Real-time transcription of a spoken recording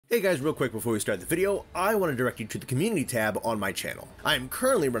Hey guys, real quick before we start the video, I want to direct you to the community tab on my channel. I am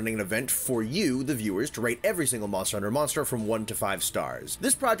currently running an event for you, the viewers, to rate every single Monster Hunter monster from 1 to 5 stars.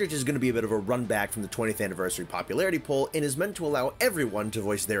 This project is going to be a bit of a run back from the 20th anniversary popularity poll and is meant to allow everyone to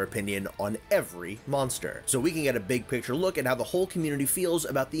voice their opinion on every monster, so we can get a big picture look at how the whole community feels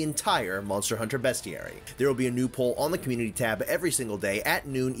about the entire Monster Hunter bestiary. There will be a new poll on the community tab every single day at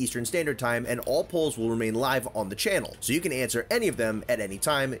noon Eastern Standard Time, and all polls will remain live on the channel, so you can answer any of them at any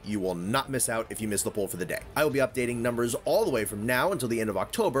time. You will not miss out if you miss the poll for the day. I will be updating numbers all the way from now until the end of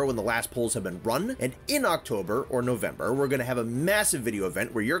October when the last polls have been run, and in October or November, we're going to have a massive video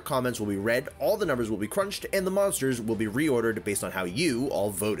event where your comments will be read, all the numbers will be crunched, and the monsters will be reordered based on how you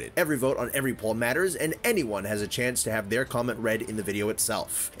all voted. Every vote on every poll matters, and anyone has a chance to have their comment read in the video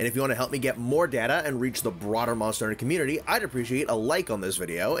itself. And if you want to help me get more data and reach the broader Monster Hunter community, I'd appreciate a like on this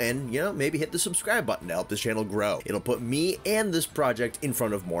video and, maybe hit the subscribe button to help this channel grow. It'll put me and this project in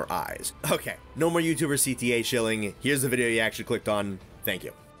front of more eyes. Okay, no more YouTuber CTA shilling. Here's the video you actually clicked on. Thank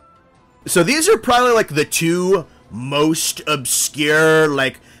you. So these are probably like the two most obscure,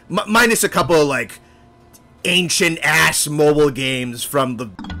 like, minus a couple like ancient ass mobile games from the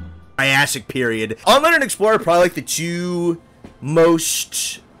Triassic period. Online and Explorer are probably like the two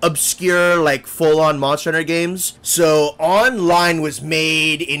most obscure, like, full-on Monster Hunter games. So Online was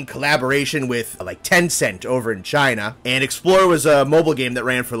made in collaboration with like Tencent over in China, and Explorer was a mobile game that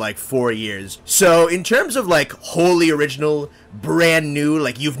ran for like 4 years. So in terms of like wholly original, brand new,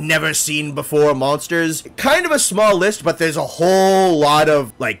 like you've never seen before monsters, kind of a small list, but there's a whole lot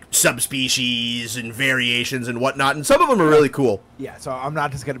of like subspecies and variations and whatnot, and some of them are really cool. Yeah, so I'm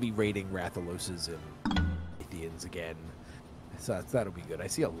not just gonna be rating Rathaloses and Athenians again. So that'll be good. I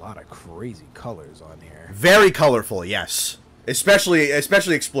see a lot of crazy colors on here. Very colorful, yes. Especially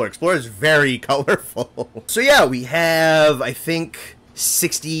Explorer. Explorer is very colorful. So yeah, we have, I think,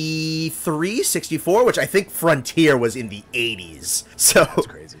 63, 64, which I think Frontier was in the 80s. So that's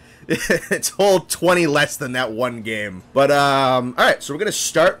crazy. It's a whole 20 less than that one game. But, alright, so we're gonna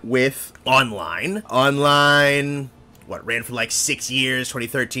start with Online. Online, what, ran for like 6 years,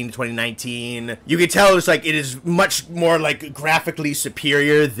 2013 to 2019. You can tell it's like it is much more like graphically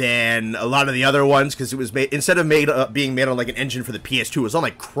superior than a lot of the other ones, because it was made, instead of being made on like an engine for the PS2, it was on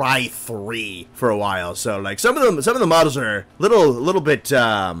like Cry 3 for a while. So like some of the models are a little bit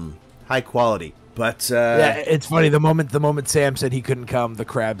high quality. But yeah, it's funny, the moment Sam said he couldn't come, the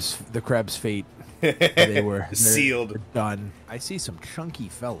crab's fate, they're sealed. Done. I see some chunky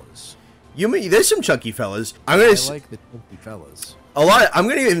fellas. There's some chunky fellas. I like the chunky fellas. I'm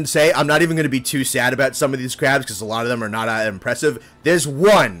gonna even say I'm not even gonna be too sad about some of these crabs because a lot of them are not that impressive. There's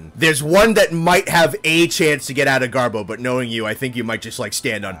one that might have a chance to get out of Garbo, but knowing you, I think you might just like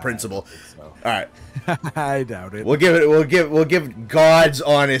stand on principle. So. All right. I doubt it. We'll give God's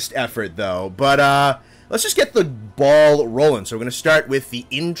honest effort though. But let's just get the ball rolling. So we're gonna start with the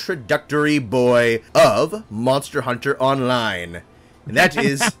introductory boy of Monster Hunter Online. And that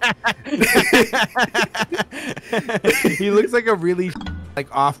is... He looks like a really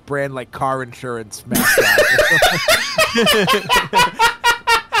like off-brand like car insurance mascot.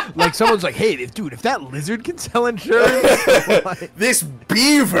 Like someone's like, hey, dude, if that lizard can sell insurance, like, this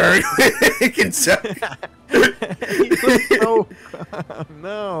beaver can sell. He looks so...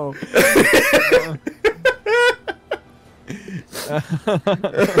 no.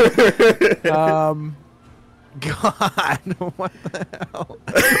 God, what the hell?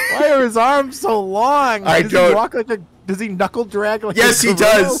 Why are his arms so long? Does he knuckle drag like yes, he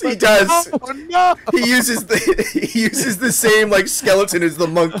does. He does. Oh, no. He uses the same like skeleton as the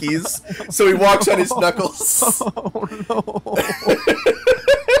monkeys, so he walks on his knuckles. Oh no.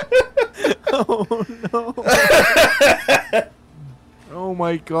 Oh no. Oh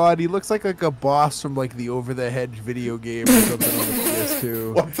my God, he looks like a boss from like the Over the Hedge video game or something on the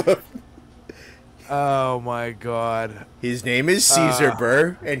PS2. What the? Oh my God. His name is Caesar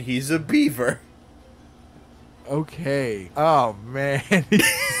Burr, and he's a beaver. Okay. Oh man, he's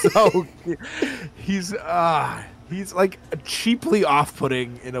so cute. He's like cheaply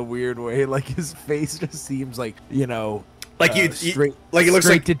off-putting in a weird way. Like his face just seems like, like he looks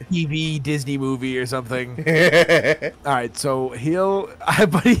like to TV Disney movie or something. All right, so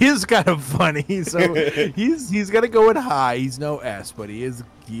but he is kind of funny. So he's gonna go in high. He's no S, but he is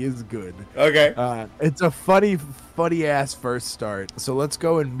good. Okay. It's a funny ass first start. So let's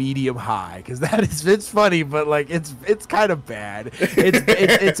go in medium high, because it's funny, but like it's kind of bad.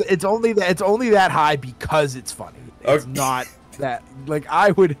 It's only that high because it's funny. It's not that, like,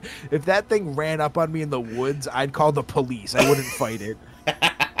 I would, if that thing ran up on me in the woods, I'd call the police. I wouldn't fight it.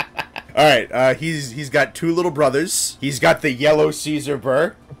 All right, he's got two little brothers. He's got the yellow Caesar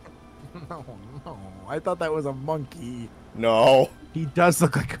Burr. No, no. I thought that was a monkey. No. He does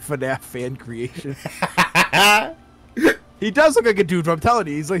look like a FNAF fan creation. He does look like a dude, I'm telling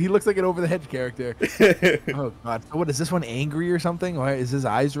you. He looks like an over-the-hedge character. Oh, God. So what, is this one angry or something? Or is his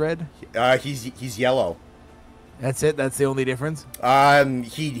eyes red? He's yellow. That's it? That's the only difference?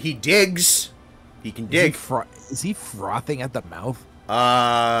 He digs. He can dig. Is he frothing at the mouth?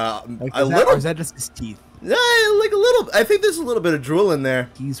 Like a little. Or is that just his teeth? Like a little. I think there's a little bit of drool in there.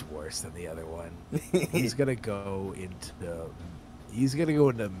 He's worse than the other one. He's gonna go into. He's gonna go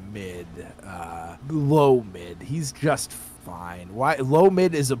into mid, low mid. He's just fine. Why low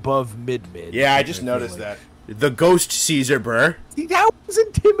mid is above mid. Yeah, I just noticed that. The ghost Caesar Burr. See, that was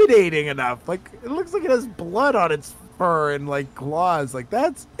intimidating enough. Like it looks like it has blood on its fur and like claws. Like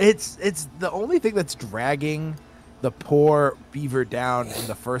it's the only thing that's dragging the poor beaver down in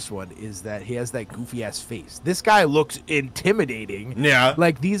the first one is that he has that goofy ass face. This guy looks intimidating. Yeah.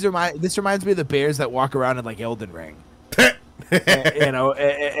 Like this reminds me of the bears that walk around in like Elden Ring. You know,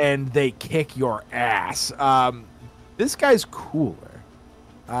 and they kick your ass. This guy's cooler.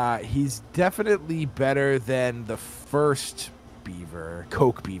 He's definitely better than the first beaver,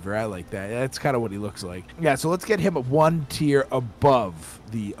 Coke beaver. I like that. That's kind of what he looks like. Yeah, so let's get him one tier above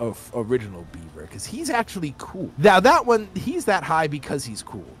the original beaver because he's actually cool. Now that one, he's that high because he's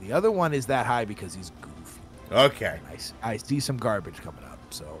cool. The other one is that high because he's goofy. Okay. I see some garbage coming up.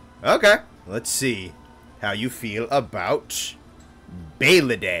 So okay, let's see how you feel about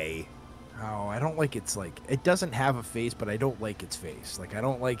Bailiday. Oh, I don't like its like it doesn't have a face, but I don't like its face. Like I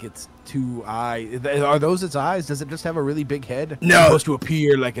don't like its two eyes. Are those its eyes? Does it just have a really big head? No, it's supposed to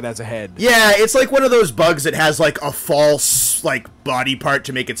appear like it has a head. Yeah, it's like one of those bugs that has like a false like body part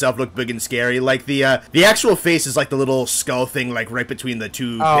to make itself look big and scary. Like the actual face is like the little skull thing, like right between the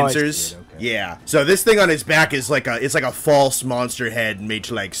two pincers. Okay. Yeah. So this thing on its back is like it's like a false monster head made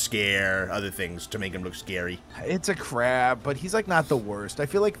to like scare other things to make him look scary. It's a crab, but he's like not the worst. I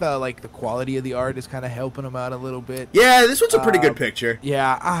feel like the quality of the art is kind of helping him out a little bit. Yeah, this one's a pretty good picture.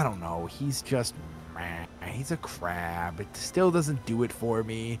 Yeah, I don't know. He's just he's a crab. It still doesn't do it for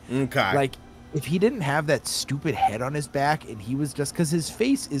me. Okay. Like if he didn't have that stupid head on his back and he was just because his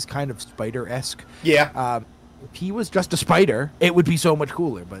face is kind of spider-esque. Yeah. If he was just a spider, it would be so much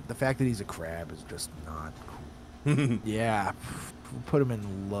cooler. But the fact that he's a crab is just not cool. Yeah, we'll put him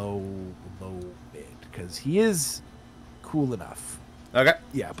in low mid because he is cool enough. Okay.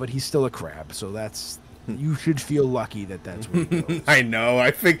 Yeah, but he's still a crab, so that's you should feel lucky that that's where he goes. I know. I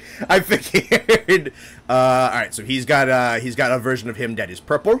figured. All right, so he's got a version of him that is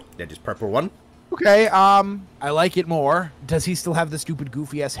purple. That is purple one. Okay. I like it more. Does he still have the stupid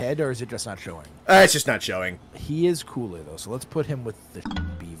goofy ass head, or is it just not showing? It's just not showing. He is cooler though, so let's put him with the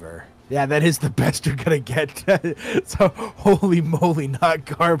beaver. Yeah, that is the best you're gonna get. So holy moly, not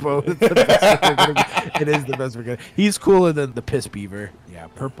Garbo. It's the best we're gonna get. It is the best we're gonna. He's cooler than the piss beaver. Yeah,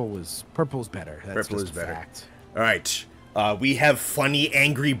 purple's better. That's purple just is better. Fact. All right, we have funny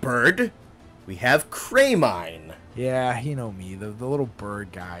angry bird. We have Craymine. Yeah, you know me. The little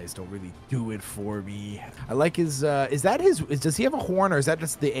bird guys don't really do it for me. I like his. Is that his? Does he have a horn, or is that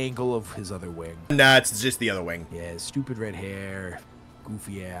just the angle of his other wing? Nah, it's just the other wing. Yeah, stupid red hair,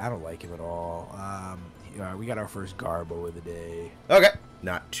 goofy. Yeah, I don't like him at all. We got our first Garbo of the day. Okay,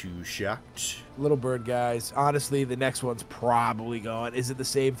 not too shocked. Little bird guys. Honestly, the next one's probably going. Is it the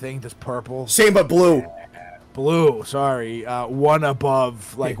same thing? Just purple? Same but blue. Yeah. Blue, sorry. One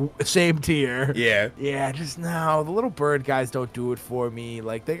above, like same tier. Yeah. Yeah, just no. The little bird guys don't do it for me.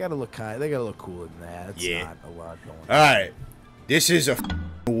 Like they gotta look cooler than that. It's not a lot going on. Alright. This is a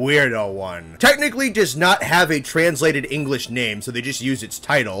weirdo one. Technically does not have a translated English name, so they just use its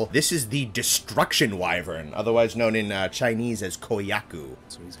title. This is the Destruction Wyvern, otherwise known in Chinese as Koyaku.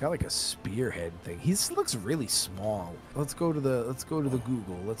 So he's got like a spearhead thing. He looks really small. Let's go to the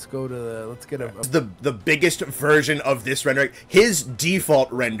Google. Let's get the biggest version of this rendering. His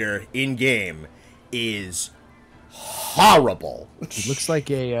default render in game is horrible. He looks like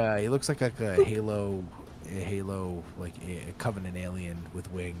a Halo, like a Covenant alien with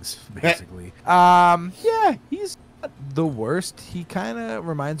wings, basically. Yeah, he's not the worst. He kind of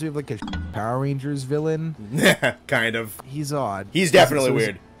reminds me of like a Power Rangers villain. Kind of. He's odd. He's definitely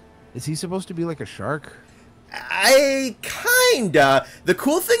weird. Is he supposed to be like a shark? Kinda. The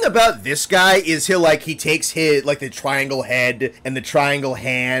cool thing about this guy is he takes his, like, the triangle head and the triangle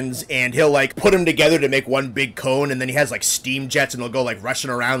hands, and he'll, like, put them together to make one big cone, and then he has, like, steam jets, and he'll go, like,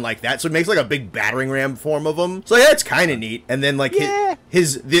 rushing around like that, so it makes, like, a big battering ram form of him. So, yeah, it's kind of neat. And then, like,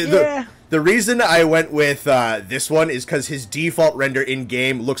 the reason I went with this one is because his default render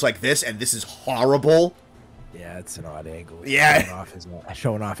in-game looks like this, and this is horrible. Yeah, it's an odd angle. Yeah.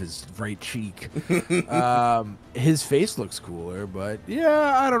 Showing off his right cheek. His face looks cooler, but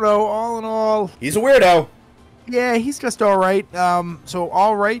yeah, I don't know. All in all, he's a weirdo. Yeah, he's just all right. So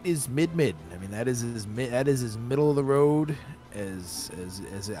all right is mid. I mean, that is his middle of the road as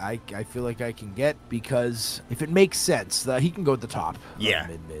I feel like I can get, because if it makes sense, he can go at the top. Yeah,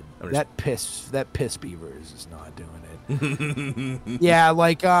 mid. That piss beaver is just not doing it. Yeah,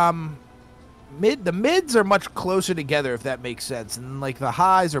 like the mids are much closer together, if that makes sense, and like the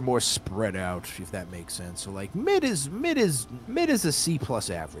highs are more spread out, if that makes sense. So like mid is a C plus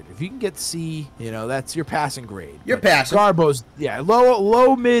average. If you can get C, that's your passing grade. You're passing. Garbo's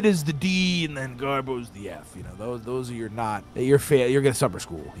low mid is the D, and then Garbo's the F. Those are you're gonna summer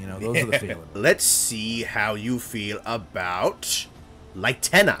school. Those are the failing. Let's see how you feel about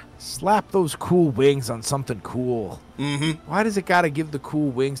Lightena. Slap those cool wings on something cool. Mm-hmm. Why does it gotta give the cool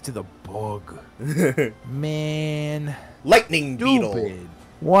wings to the bug? Man. Lightning beetle. Stupid.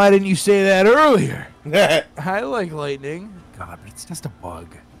 Why didn't you say that earlier? I like lightning. God, but it's just a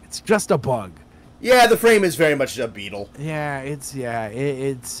bug. It's just a bug. Yeah, the frame is very much a beetle. Yeah, it's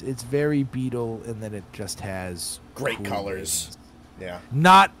very beetle, and then it just has great cool colors. wings. Yeah.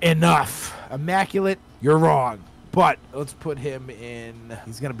 Not enough. Immaculate, you're wrong. But let's put him in.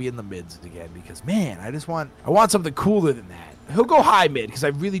 He's gonna be in the mids again, because man, I want something cooler than that. He'll go high mid, because I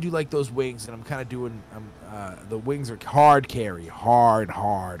really do like those wings, and I'm kind of doing. The wings are hard carry, hard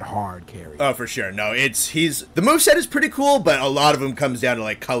carry. Oh, for sure. No, the moveset is pretty cool, but a lot of them comes down to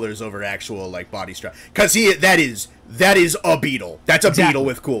like colors over actual like body structure. Because that is a beetle. That's a beetle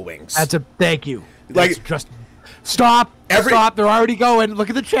with cool wings. Thank you. Like that's just. Stop! Stop! They're already going. Look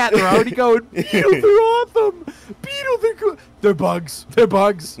at the chat. They're already going. Beetle, they're awesome. Beetle, they're good. They're bugs. They're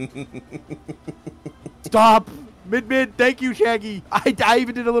bugs. Stop. Mid. Thank you, Shaggy. I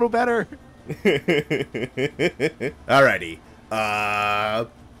even did a little better. Alrighty.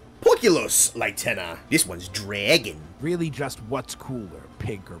 Poculos Lightena. This one's dragon. Really, just what's cooler,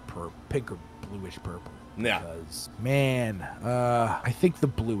 pink or bluish purple? Yeah. Because man, I think the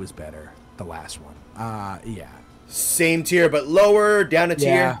blue is better. The last one. Yeah. Same tier, but lower, down a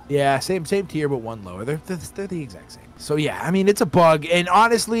tier? Yeah, same tier, but one lower. They're the exact same. So, yeah, I mean, it's a bug. And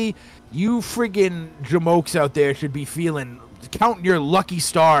honestly, you friggin' jamokes out there should be counting your lucky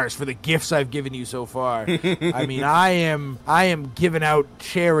stars for the gifts I've given you so far. I mean, I am giving out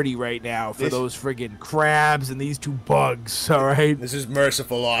charity right now for those friggin' crabs and these two bugs, all right? This is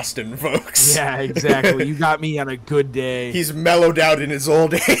merciful Austin, folks. Yeah, exactly. You got me on a good day. He's mellowed out in his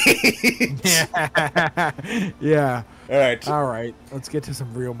old age. Yeah. All right. Let's get to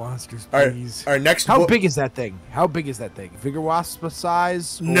some real monsters, please. Our next. How big is that thing? Figure wasp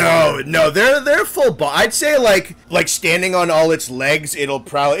size? No, they're full. I'd say like standing on all its legs,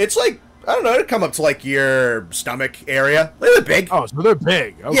 it's like, I don't know, it'll come up to like your stomach area. They're big. Oh, so they're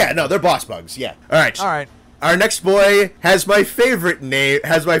big. Okay. Yeah, no, they're boss bugs. Yeah. All right. Our next boy has my favorite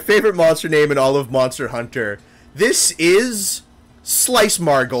monster name in all of Monster Hunter. This is Slice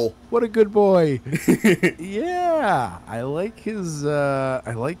Margle. What a good boy. Yeah, I like his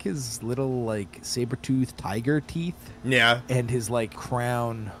little like saber-toothed tiger teeth. Yeah. And his like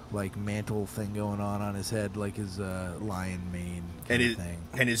crown, like mantle thing going on his head, like his lion mane thing.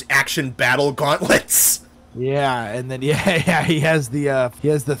 And his action battle gauntlets. Yeah, and then he has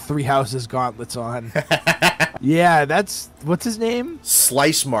the three houses gauntlets on. Yeah, what's his name?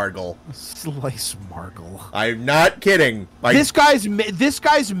 Slice Margle. Slice Margle. I'm not kidding. This guy's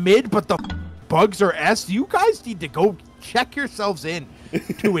mid, but the bugs are S. You guys need to go check yourselves in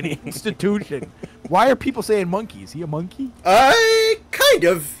to an institution. Why are people saying monkey? Is he a monkey? Kind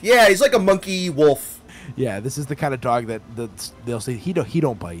of. Yeah, he's like a monkey wolf. Yeah, this is the kind of dog that they'll say he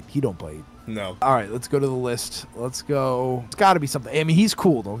don't bite. He don't bite. No. All right, let's go to the list. Let's go. It's got to be something. I mean, he's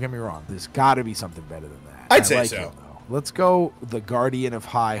cool. Don't get me wrong. There's got to be something better than that. I'd say so. Let's go the Guardian of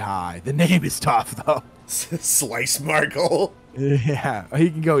High. The name is tough, though. Slice Margle. Yeah,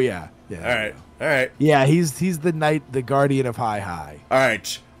 he can go, yeah. All right. Yeah, he's the knight, the Guardian of High. All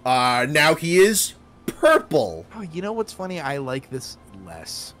right. Now he is purple. Oh, you know what's funny? I like this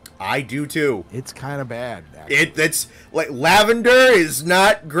less. I do too. It's kind of bad. It's like lavender is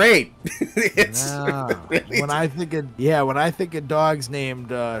not great. When I think of dogs named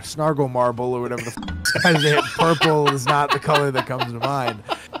Snargle Marble or whatever the name, purple is not the color that comes to mind.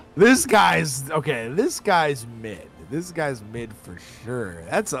 This guy's mid. This guy's mid for sure.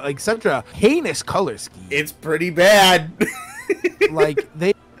 That's like such a heinous color scheme. It's pretty bad. Like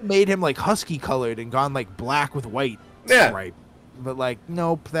they made him like husky colored and gone like black with white stripe. But like,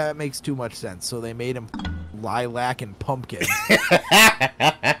 nope, that makes too much sense. So they made him lilac and pumpkin.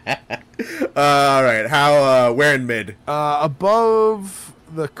 All right, how, where in mid? Above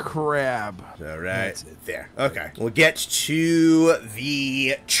the crab. All right, there. Okay. We'll get to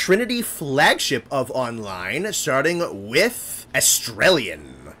the Trinity flagship of online, starting with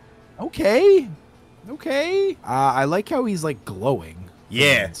Australian. Okay. Okay. I like how he's, like, glowing.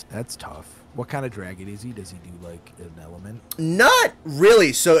 Yeah. That's tough. What kind of dragon is he? Does he do, like, an element? Not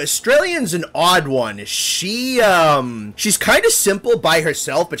really. So Australian's an odd one. She's kind of simple by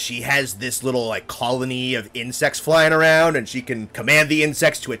herself, but she has this little, like, colony of insects flying around, and she can command the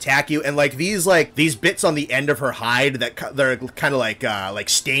insects to attack you. And, like, these bits on the end of her hide that they're kind of like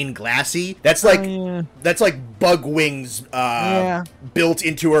stained glassy. That's like, that's like bug wings built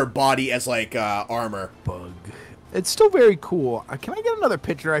into her body as, like, armor. Bug. It's still very cool. Can I get another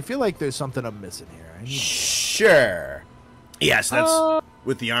picture? I feel like there's something I'm missing here. Sure. Yes, that's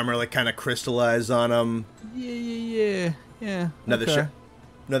with the armor like kind of crystallized on him. Yeah.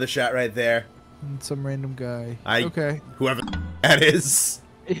 Another shot right there. And some random guy. Whoever that is.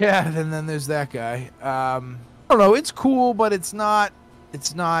 Yeah, and then there's that guy. I don't know. It's cool, but it's not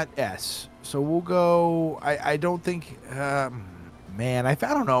S. So we'll go. I don't think. Man, I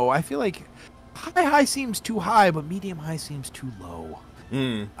don't know. I feel like. High seems too high, but medium high seems too low.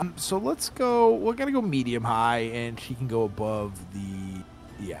 So let's go. We're gonna go medium high, and she can go above the.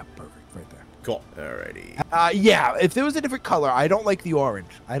 Yeah, perfect, right there. Cool. Alrighty. Yeah. If there was a different color, I don't like the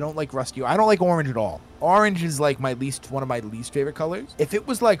orange. I don't like rusty. I don't like orange at all. Orange is like one of my least favorite colors. If it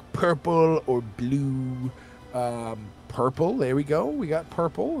was like purple or blue, purple. There we go. We got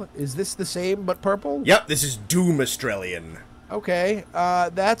purple. Is this the same but purple? Yep. This is Doom Australian. Okay,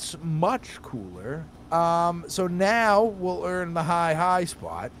 that's much cooler. So now we'll earn the high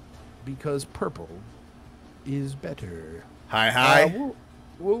spot because purple is better. High.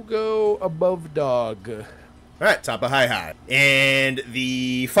 We'll go above dog. All right, top of high. And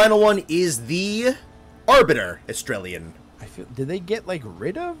the final one is the Arbiter Australian. Did they get like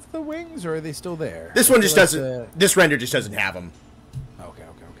rid of the wings, or are they still there? This one just doesn't. This render just doesn't have them. Okay.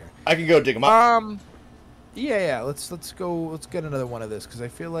 I can go dig them up. Yeah. Let's go. Let's get another one of this because I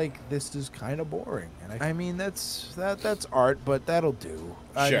feel like this is kind of boring. And I mean that's art, but that'll do.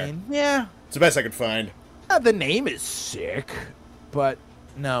 Sure. I mean, yeah. It's the best I could find. The name is sick, but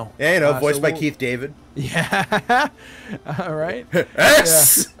no. Yeah, voiced by Keith David. Yeah. All right.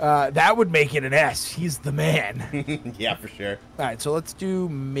 S. Yeah. That would make it an S. He's the man. Yeah, for sure. All right, so let's do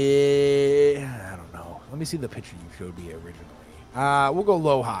mid. I don't know. Let me see the picture you showed me originally. We'll go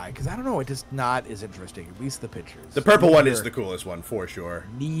low-high, because I don't know, it's just not as interesting, at least the pictures. The purple one is the coolest one, for sure.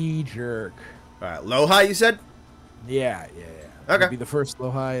 Knee-jerk. All right, low-high, you said? Yeah. Okay. It'll be the first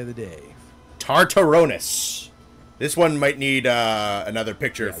low-high of the day. Tartaronus. This one might need another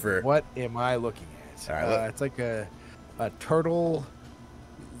picture for... What am I looking at? All right, it's like a turtle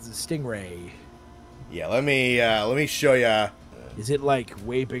stingray. Yeah, let me show you. Is it, like,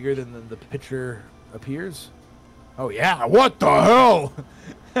 way bigger than the picture appears? Oh yeah! What the hell?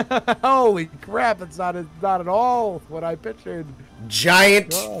 Holy crap! It's not at all what I pictured.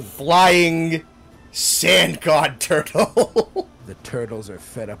 Giant flying sand god turtle. The turtles are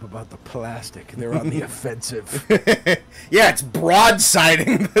fed up about the plastic. They're on the offensive. Yeah, it's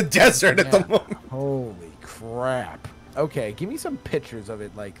broadsiding the desert at the moment. Holy crap! Okay, give me some pictures of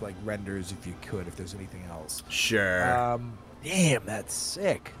it, like renders if you could, if there's anything else. Sure. Damn, that's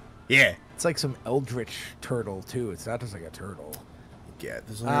sick. Yeah. It's like some eldritch turtle too. It's not just like a turtle. Yeah.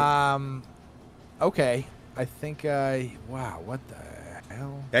 This Okay. I think wow, what the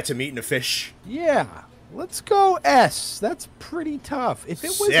hell? That's him eating a fish. Yeah. Let's go S. That's pretty tough. If it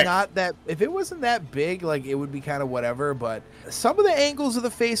was if it wasn't that big, like it would be kind of whatever, but some of the angles of the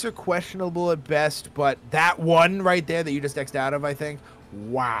face are questionable at best, but that one right there that you just X'd out of, I think,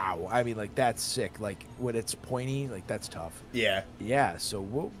 wow. I mean, like, that's sick. Like, when it's pointy, like, that's tough. Yeah. Yeah,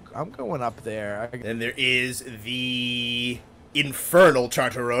 so I'm going up there. And there is the Infernal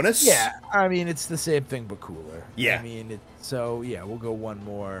Tartaronus. Yeah, I mean, it's the same thing, but cooler. Yeah. I mean, yeah, we'll go one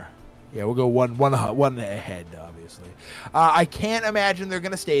more. Yeah, we'll go one ahead, obviously. I can't imagine they're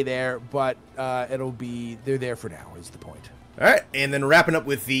going to stay there, but they're there for now, is the point. All right, and then wrapping up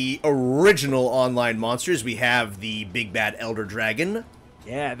with the original online monsters, we have the Big Bad Elder Dragon.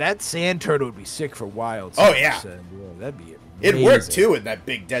 Yeah, that sand turtle would be sick for wild. Oh, yeah. That'd be amazing. It worked, too, in that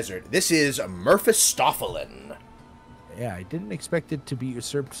big desert. This is Murphistophelan. Yeah, I didn't expect it to be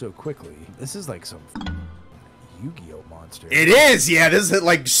usurped so quickly. This is like some Yu-Gi-Oh monster. It is, yeah. This is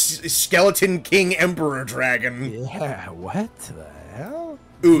like Skeleton King Emperor Dragon. Yeah, what the hell?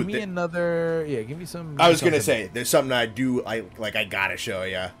 Ooh, give me another. Yeah, give me some. I was gonna say there's something I gotta show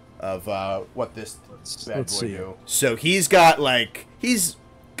you of what this bad boy do. So he's got like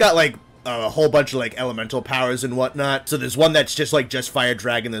a whole bunch of like elemental powers and whatnot. So there's one that's just fire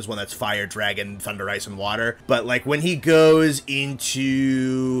dragon. There's one that's fire dragon, thunder, ice, and water. But like when he goes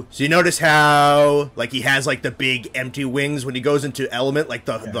into, so you notice how like he has like the big empty wings. When he goes into element, like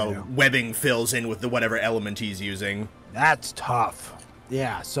the webbing fills in with the whatever element he's using. That's tough.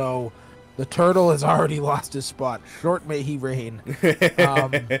 Yeah. So the turtle has already lost his spot. Short may he reign.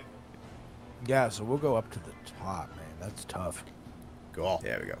 Yeah. So we'll go up to the top, man. That's tough. Cool.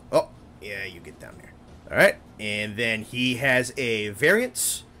 There we go. Oh, yeah, you get down there. All right. And then he has a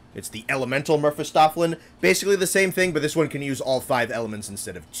variant. It's the Elemental Mephistophelian. Basically the same thing, but this one can use all 5 elements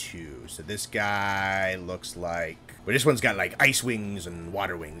instead of 2. So this guy looks like... But this one's got, like, ice wings and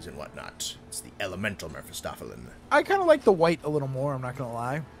water wings and whatnot. It's the Elemental Mephistophelian. I kind of like the white a little more, I'm not going to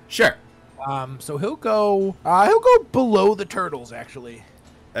lie. Sure. So he'll go below the turtles, actually.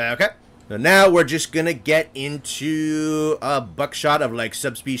 Okay. So now we're just gonna get into a buckshot of like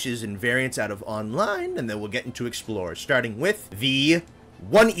subspecies and variants out of online, and then we'll get into explore, starting with the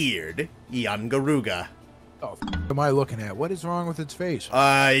one-eared Yangaruga. Oh, am I looking at? What is wrong with its face?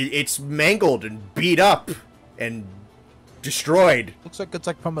 It's mangled and beat up and destroyed. Looks like it's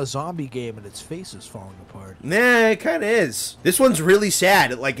like from a zombie game and its face is falling apart. Nah, it kind of is. This one's really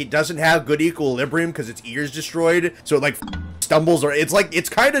sad. It doesn't have good equilibrium because its ear's destroyed, so it like stumbles, or it's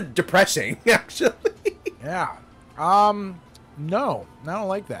kind of depressing actually. Yeah. No, I don't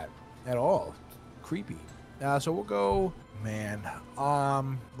like that at all. Creepy. So we'll go, man.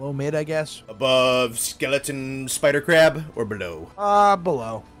 Low mid, I guess. Above skeleton spider crab or below?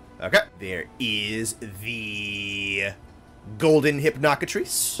 Below. Okay. There is the golden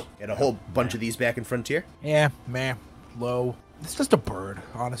hypnocatrice. Got a whole bunch of these back in Frontier. Yeah, man. Low. It's just a bird,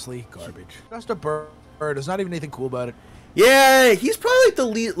 honestly. Garbage. Just a bird. There's not even anything cool about it. Yeah, he's probably like the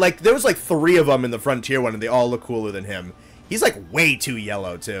lead. Like, there was like 3 of them in the Frontier one, and they all look cooler than him. He's like way too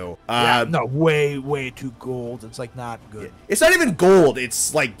yellow, too. Yeah, no, way too gold. It's like not good. It's not even gold.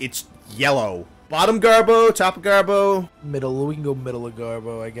 It's like, it's yellow. Bottom Garbo, top of Garbo. Middle, we can go middle of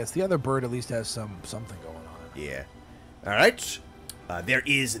Garbo, I guess. The other bird at least has something going on. Yeah. All right. There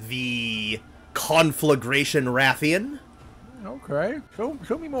is the Conflagration Rathian. Okay.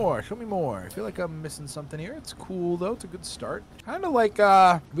 Show me more. Show me more. I feel like I'm missing something here. It's cool, though. It's a good start. Kind of like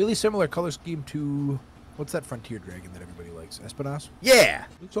really similar color scheme to... What's that frontier dragon that everybody likes? Espinas? Yeah.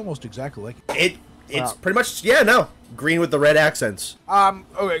 Looks almost exactly like it. It's pretty much, yeah, no. Green with the red accents.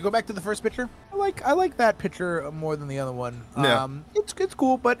 Okay, go back to the first picture. I like that picture more than the other one. It's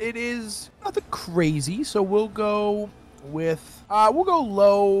cool, but it is nothing crazy, so we'll go with we'll go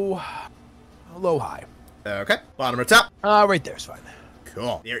low high. Okay. Bottom or top? Right there's fine.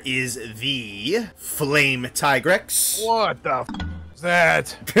 Cool. There is the Flame Tigrex. What the is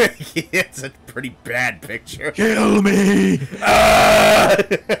that? It's a pretty bad picture. Kill me!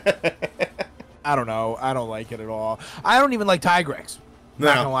 I don't know. I don't like it at all. I don't even like Tigrex.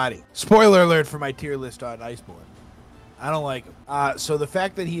 Not gonna lie to you. Spoiler alert for my tier list on Iceborne. I don't like him. So the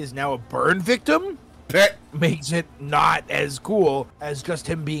fact that he is now a burn victim makes it not as cool as just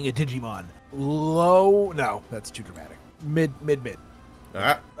him being a Digimon. Low, no, that's too dramatic. Mid.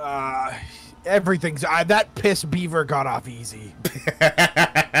 Everything's that piss beaver got off easy.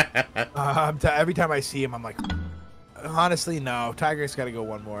 Every time I see him, I'm like, honestly, no. Tiger's got to go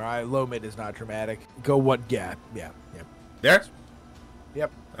one more. Low mid is not dramatic. Go one, yeah. There.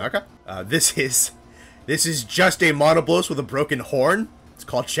 Yep. Okay. This is just a Monoblos with a broken horn. It's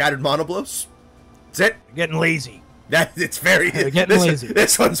called Shattered Monoblos. That's it. You're getting lazy. It's very. Lazy.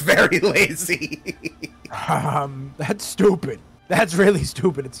 This one's very lazy. That's stupid. That's really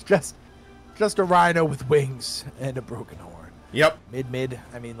stupid. It's just a rhino with wings and a broken horn. Yep. Mid.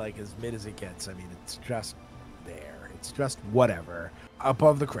 I mean, like as mid as it gets. I mean, it's just there. It's just whatever.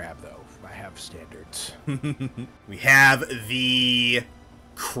 Above the crab, though. I have standards. We have the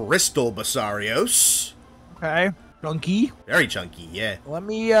Crystal Basarios. Okay. Chunky. Very chunky, yeah. Let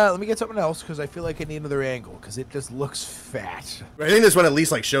me get something else because I feel like I need another angle because it just looks fat. I think this one at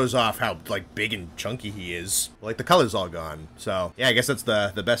least like shows off how like big and chunky he is. Like the color's all gone. So yeah, I guess that's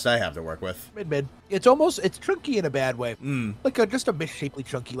the best I have to work with. Mid. It's chunky in a bad way. Like just a misshapely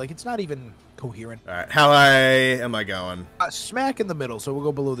chunky. Like it's not even coherent. All right, how high am I going? Smack in the middle, so we'll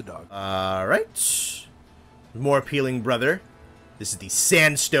go below the dog. All right. More appealing, brother. This is the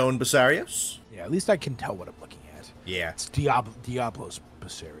Sandstone Basarios. Yeah, at least I can tell what I'm looking at. Yeah. It's Diablos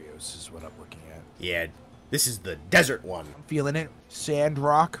Basarios is what I'm looking at. Yeah, this is the desert one. I'm feeling it. Sand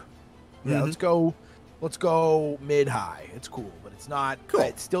rock. Yeah, let's go mid-high. It's cool, but it's not. Cool.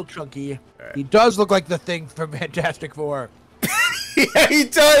 It's still chunky. Right. He does look like the Thing from Fantastic Four. Yeah, he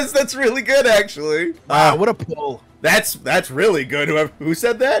does. That's really good, actually. Wow, what a pull. That's really good. Who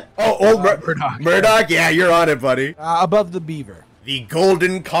said that? Oh, old Murdoch. Murdoch? Yeah, you're on it, buddy. Above the beaver. The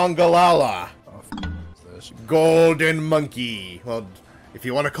golden congalala. Golden monkey. Well, if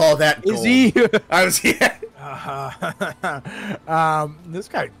you want to call that gold. Is he? I was here. This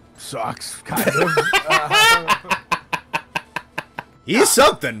guy sucks, kind of. He's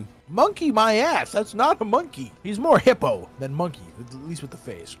something. Monkey my ass. That's not a monkey. He's more hippo than monkey, at least with the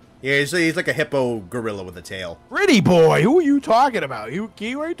face. Yeah, he's like a hippo gorilla with a tail. Pretty boy. Who are you talking about? Who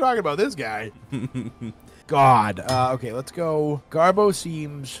are you talking about? This guy. God. Okay, let's go. Garbo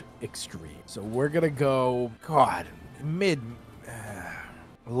seems extreme. So we're going to go, God, mid.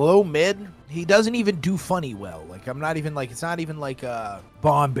 Low mid. He doesn't even do funny well. Like, I'm not even like, it's not even like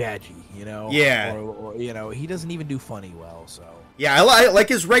Bomb Badgie, you know? Yeah. Or, you know, he doesn't even do funny well, so. Yeah, I like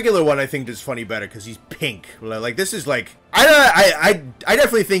his regular one. I think does funny better because he's pink. Like this is like I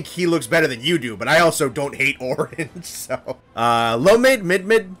definitely think he looks better than you do, but I also don't hate orange. So low mid,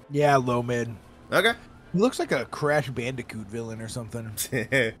 mid. Yeah, low mid. Okay. He looks like a Crash Bandicoot villain or something.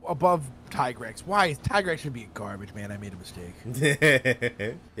 Above Tigrex. Why? Tigrex should be garbage, man. I made a mistake.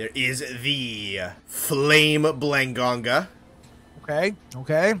 There is the Flame Blangonga. Okay.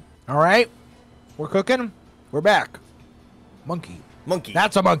 Okay. All right. We're cooking. We're back. Monkey. Monkey.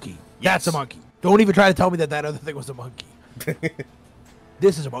 That's a monkey. Yes. That's a monkey. Don't even try to tell me that other thing was a monkey.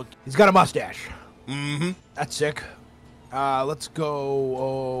 This is a monkey. He's got a mustache. Mm-hmm. That's sick. Let's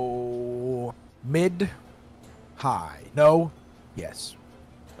go mid-high. No. Yes.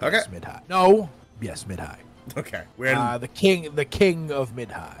 Okay. Yes, mid-high. No. Yes, mid-high. Okay. We're the king of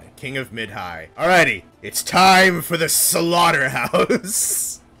mid-high. King of mid-high. Alrighty. It's time for the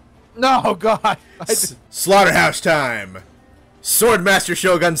slaughterhouse. No, God. Slaughterhouse time. Swordmaster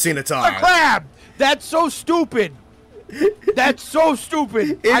Shogun Scimitar. A crab! That's so stupid. That's so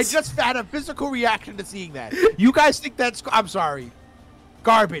stupid. I just had a physical reaction to seeing that. You guys think that's... I'm sorry.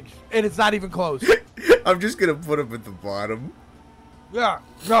 Garbage. And it's not even close. I'm just going to put him at the bottom. Yeah.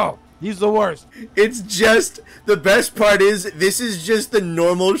 No. He's the worst. It's just... The best part is, this is just the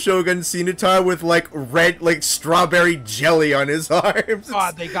normal Shogun Scimitar with, like, red, like, strawberry jelly on his arms.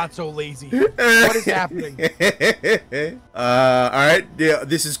 God, they got so lazy. What is happening? Alright. Yeah,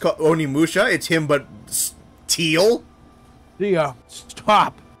 this is called Onimusha. It's him, but teal. Yeah.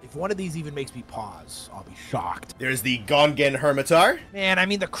 Stop. If one of these even makes me pause, I'll be shocked. There's the Gongen Hermitar. Man, I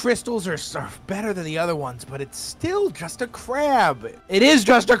mean, the crystals are better than the other ones, but it's still just a crab. It is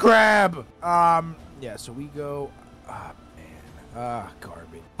just a crab. Yeah, so we go... man.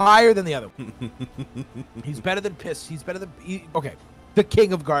 Garbage. Higher than the other one. He's better than piss. He's better than... okay. The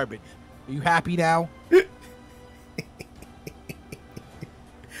king of garbage. Are you happy now?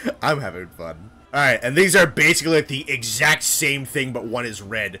 I'm having fun. Alright, and these are basically like the exact same thing, but one is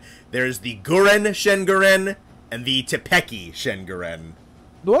red. There's the Guren Shenguren and the Tepeki Shenguren.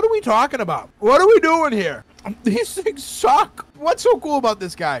 What are we talking about? What are we doing here? These things suck. What's so cool about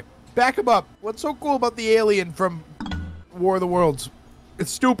this guy? Back him up. What's so cool about the alien from War of the Worlds?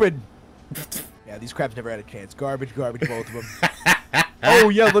 It's stupid. Yeah, these crabs never had a chance. Garbage, both of them. Oh,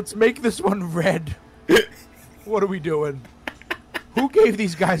 yeah, let's make this one red. What are we doing? Who gave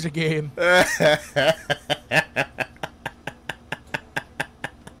these guys a game?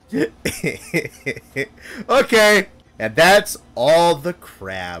 Okay, and that's all the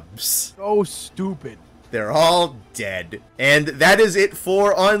crabs. So stupid. They're all dead. And that is it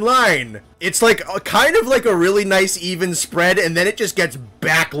for online. It's like kind of like a really nice even spread, and then it just gets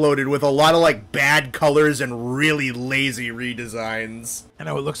backloaded with a lot of like bad colors and really lazy redesigns. I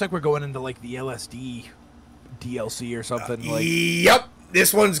know, it looks like we're going into like the LSD DLC or something. Yep.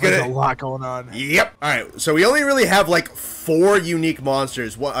 This one's gonna... There's a lot going on. Yep. Alright, so we only really have like 4 unique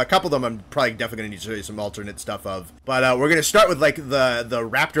monsters. Well, a couple of them I'm probably definitely gonna need to show you some alternate stuff of. But we're gonna start with like the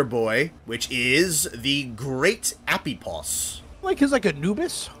raptor boy, which is the Great Apipos. Like his like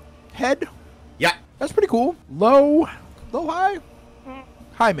Anubis head? Yeah. That's pretty cool. Low, high?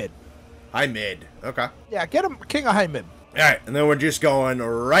 High mid. High mid. Okay. Yeah, get him king of high mid. Alright, and then we're just going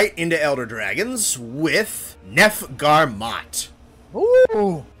right into Elder Dragons with Nefgarmat.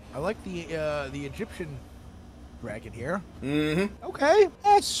 Ooh, I like the Egyptian dragon here. Mm-hmm. Okay,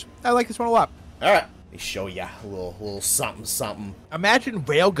 yes, I like this one a lot. Alright, let me show ya a little something, something. Imagine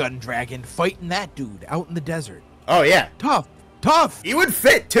Railgun Dragon fighting that dude out in the desert. Oh, yeah. Tough. He would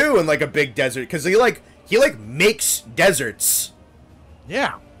fit, too, in, like, a big desert, because he makes deserts.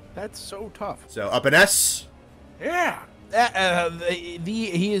 Yeah, that's so tough. So, up an S. Yeah.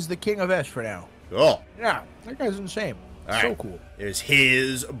 He is the king of S for now. Cool. Yeah, that guy's insane. All so right. cool. There's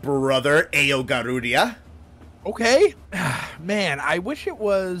his brother, Eogarudia. Okay. Man, I wish it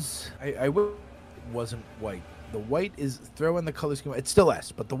was... I wish it wasn't white. The white is throwing the color scheme. It's still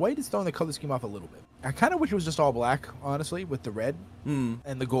S, but the white is throwing the color scheme off a little bit. I kind of wish it was just all black, honestly, with the red and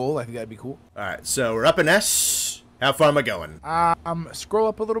the gold. I think that'd be cool. All right, so we're up in S. How far am I going? Scroll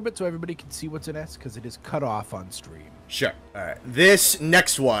up a little bit so everybody can see what's in S, because it is cut off on stream. Sure. All right, this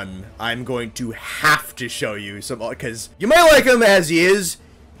next one, I'm going to have to show you some, because you might like him as he is.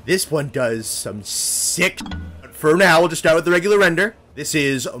 This one does some sick. But for now, we'll just start with the regular render. This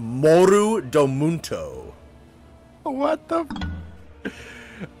is Moru do Munto. What the?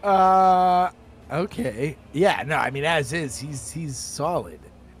 Okay. Yeah. No. I mean, as is, he's solid.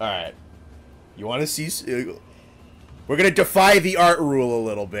 All right. You want to see? We're gonna defy the art rule a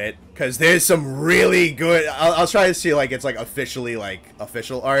little bit because there's some really good. I'll try to see like it's like officially like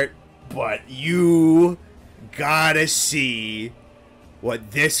official art, but you gotta see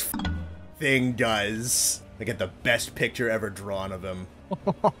what this thing does. I get the best picture ever drawn of him.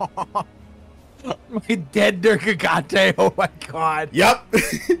 My dead Nurkagate, oh my god. Yep.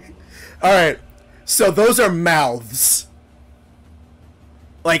 Alright. So those are mouths.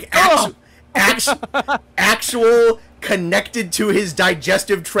 Like, actual connected to his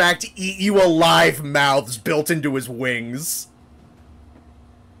digestive tract, eat you alive mouths built into his wings.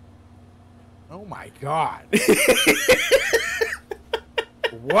 Oh my god.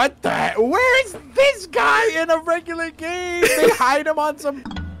 What the? Where is this guy in a regular game? They hide him on some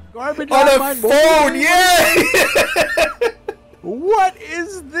garbage on a phone, yeah! What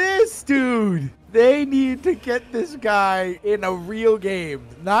is this, dude? They need to get this guy in a real game.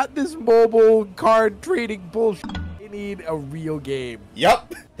 Not this mobile card trading bullshit. They need a real game.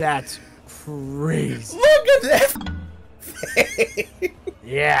 Yep. That's crazy. Look at that.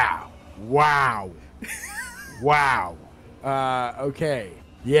 Yeah. Wow. Wow. Okay.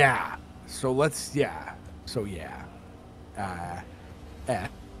 Yeah. So let's, yeah. So yeah.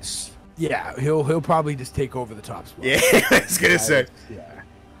 Yeah, he'll probably just take over the top spot. Yeah, I was gonna say. Yeah.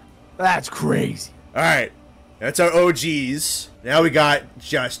 That's crazy. Alright. That's our OGs. Now we got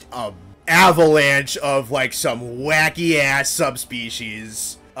just a avalanche of like some wacky ass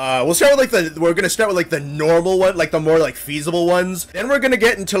subspecies. We'll start with like we're gonna start with like the normal one, like the more like feasible ones. Then we're gonna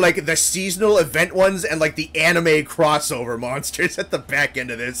get into like the seasonal event ones and like the anime crossover monsters at the back end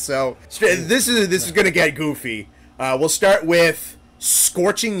of this. So this is gonna get goofy. We'll start with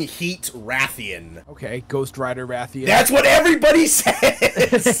Scorching Heat Rathian. Okay, Ghost Rider Rathian. That's what everybody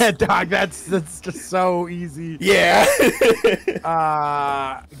says. Dog, that's just so easy. Yeah.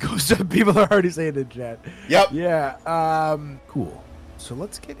 Ghost. People are already saying it in chat. Yep. Yeah. Cool. So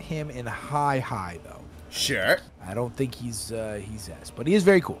let's get him in high though. Sure. I don't think he's S, but he is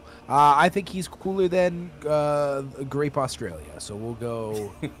very cool. I think he's cooler than Grape Australia. So we'll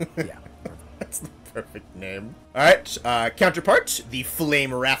go. Yeah. That's the perfect name. All right. Counterpart, the Flame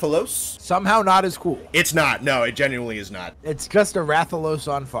Rathalos. Somehow not as cool. It's not. No, it genuinely is not. It's just a Rathalos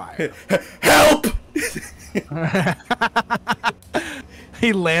on fire. Help!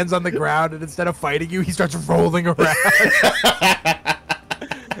 He lands on the ground, and instead of fighting you, he starts rolling around.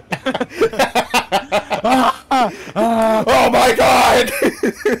 Oh my god!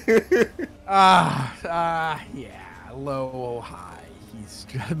 Yeah, low, high. He's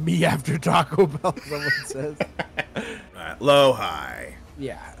me after Taco Bell, someone says. Alright, low, high.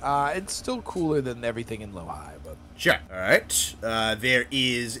 Yeah, it's still cooler than everything in low, high, but... Sure. Alright, there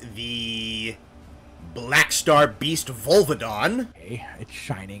is the Black Star Beast Volvodon. Okay, it's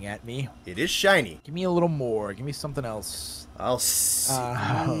shining at me. It is shiny. Give me a little more. Give me something else. I'll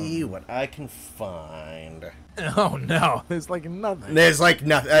see what I can find. Oh no, there's like nothing. There's like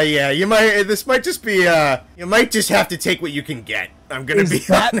nothing. Yeah, this might just be, you might just have to take what you can get. I'm gonna be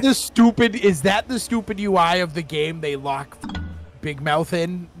honest. Is that the stupid UI of the game they lock Big Mouth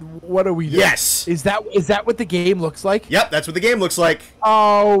in? What are we doing? Yes. Is that what the game looks like? Yep, that's what the game looks like.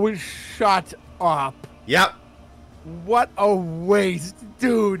 Oh, shut up. Yep. What a waste,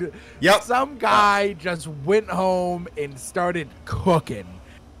 dude. Yep. Some guy just went home and started cooking.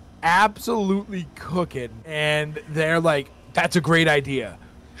 Absolutely cooking. And they're like, that's a great idea.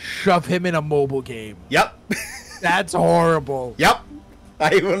 Shove him in a mobile game. Yep. That's horrible. Yep. I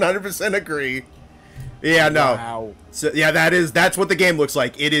 100% agree. Yeah, no. Wow. So, yeah, that's what the game looks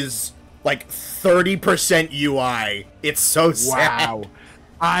like. It is like 30% UI. It's so sad. Wow.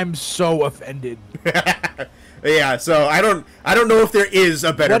 I'm so offended. Yeah, so I don't know if there is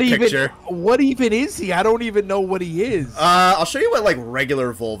a better picture. What even is he? I don't even know what he is. I'll show you what like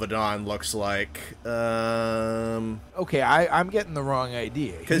regular Volvodon looks like. Okay, I'm getting the wrong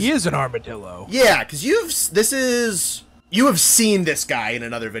idea. He is an armadillo. Yeah, because you have seen this guy in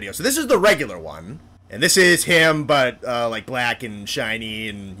another video. So this is the regular one, And this is him, but like black and shiny,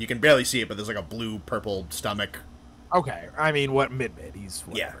 and you can barely see it, but there's like a blue-purple stomach. Okay, I mean, what mid? He's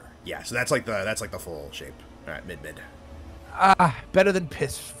whatever. Yeah. So that's like the full shape. All right, mid. Better than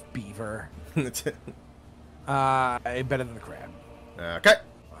piss beaver. Better than the crab. Okay.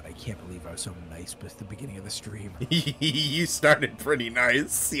 God, I can't believe I was so nice at the beginning of the stream. You started pretty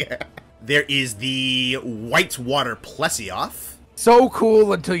nice. Yeah. There is the whitewater plesioth. So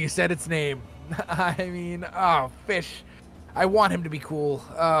cool until you said its name. I mean, oh, fish. I want him to be cool.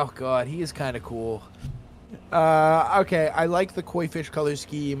 Oh, God, he is kind of cool. Okay, I like the koi fish color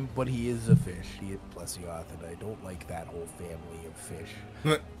scheme, but he is a fish. He is plesioth, and I don't like that whole family of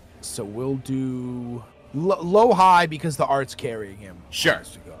fish. So we'll do low high because the art's carrying him. Sure.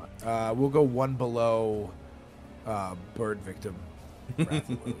 We'll go one below bird victim.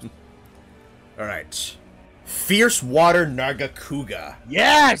 All right. Fierce water Nargacuga.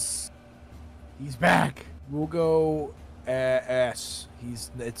 Yes! He's back. We'll go S.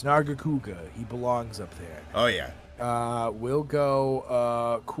 It's Nargacuga. He belongs up there. Oh, yeah. We'll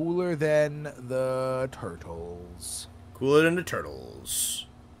go cooler than the turtles. Cooler than the turtles.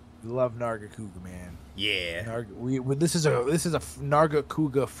 We love Nargacuga, man. Yeah. This is a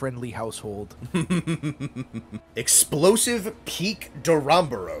Nargacuga friendly household. Explosive Peak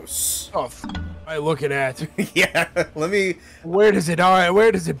Doramboros. Oh, I look at. Yeah. Let me. Where does it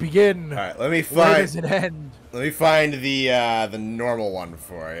begin? All right. Let me find. Where does it end? Let me find the normal one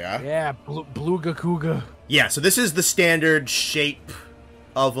for you. Yeah, Blugacuga. Yeah. So this is the standard shape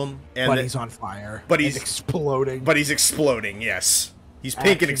of him. But he's on fire. But he's exploding. But he's exploding. Yes. He's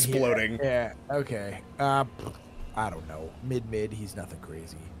pink and exploding. Yeah. Okay. I don't know. Mid. He's nothing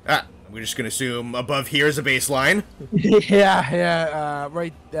crazy. We're just gonna assume above here is a baseline. Yeah.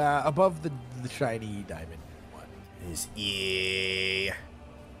 Right above the shiny diamond one. Is a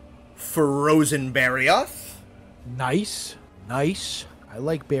Frozen Barioth. Nice. I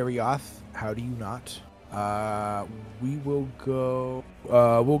like Barioth. How do you not? We will go.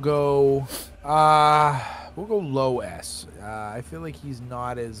 We'll go low S. I feel like he's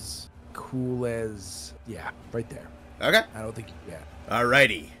not as cool as right there. Okay. I don't think. Yeah.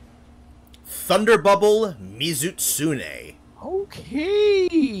 Alrighty. Thunderbubble Mizutsune.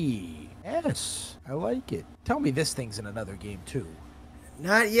 Okay. Yes, I like it. Tell me this thing's in another game too.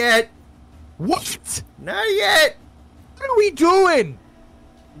 Not yet. What? Not yet. What are we doing?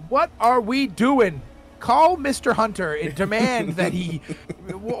 What are we doing? Call Mr. Hunter and demand that he...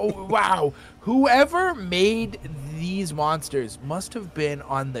 Wow. Whoever made these monsters must have been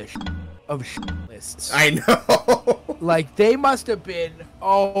on the lists. I know. Like, they must have been...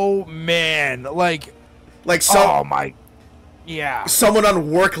 Oh, man. Like some... Oh, my... Yeah. Someone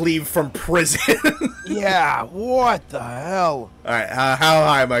on work leave from prison. Yeah. What the hell? All right. How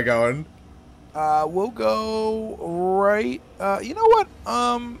high am I going? We'll go right... you know what?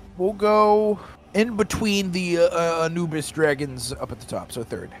 We'll go... in between the Anubis dragons up at the top, so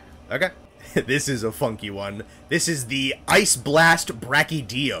third. Okay. This is a funky one. This is the Ice Blast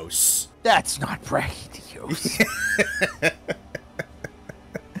Brachydios. That's not Brachydios.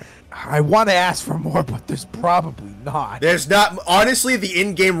 I want to ask for more, but there's probably not. There's not. Honestly, the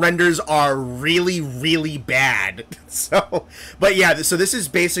in-game renders are really, really bad. So, but yeah, so this is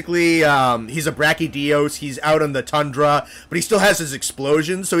basically, he's a Brachydios. He's out on the tundra, but he still has his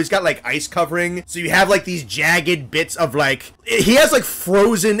explosions. So he's got like ice covering. So you have like these jagged bits of like, he has like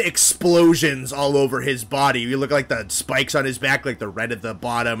frozen explosions all over his body. You look like the spikes on his back, like the red at the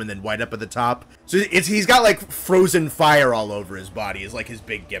bottom and then white up at the top. So he's got like frozen fire all over his body is like his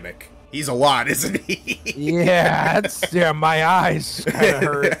big gimmick. He's a lot, isn't he? Yeah, my eyes kind of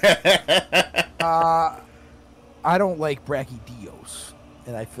hurt. I don't like Brachydios,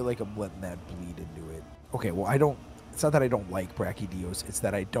 and I feel like I'm letting that bleed into it. Okay, well, it's not that I don't like Brachydios, it's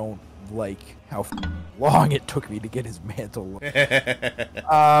that I don't like how long it took me to get his mantle.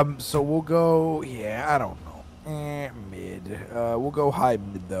 So we'll go, I don't know. Mid. We'll go high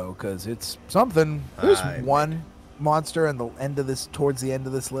mid, though, because it's something. There's one monster in the end of this, towards the end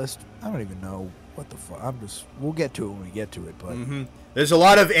of this list. I don't even know what the fuck. We'll get to it when we get to it, but there's a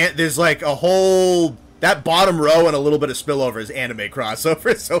lot of there's like a whole that bottom row and a little bit of spillover is anime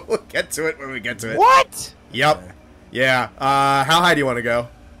crossover, so we'll get to it when we get to it. What? Yep. Okay. Yeah. How high do you want to go?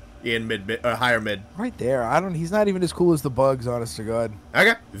 In mid, higher mid. Right there. He's not even as cool as the bugs, honest to God.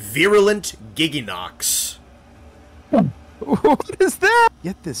 Okay. Virulent Giginox. What is that?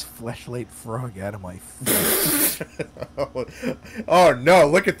 Get this fleshlight frog out of my face. Oh no,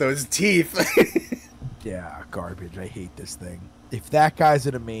 look at those teeth. Yeah, garbage. I hate this thing. If that guy's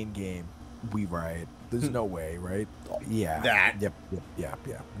in a main game, we riot. There's no way, right? Yeah. That. Yep.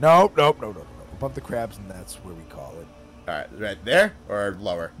 Nope. above the crabs, and that's where we call it. All right, right there or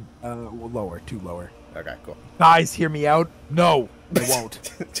lower? Well, lower, too lower. Okay, cool. Guys, hear me out. No, I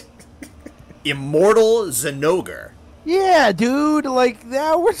won't. Immortal Zinogre. Yeah, dude, like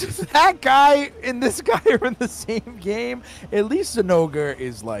that guy and this guy are in the same game. At least Zinogre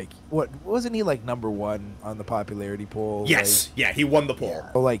is like, what wasn't he like #1 on the popularity poll? Yes, like, yeah, he won the poll.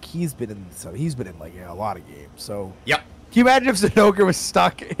 Yeah. So like he's been in like a lot of games. So yep. Can you imagine if Zinogre was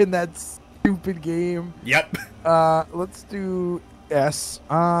stuck in that stupid game? Yep. Let's do S.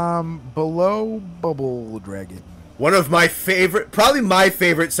 Below Bubble Dragon. One of my favorite, probably my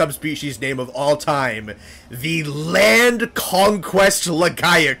favorite subspecies name of all time, the Land Conquest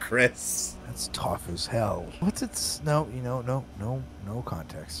Lagiacris. That's tough as hell. What's its no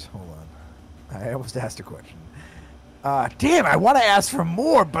context. Hold on. I almost asked a question. Damn, I want to ask for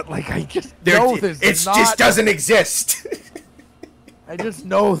more, but like I just know there's not. It just doesn't exist. I just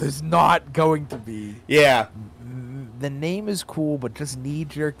know there's not going to be. Yeah. The name is cool, but just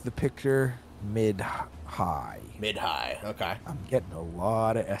knee-jerk the picture mid-high. Mid-high, okay. I'm getting a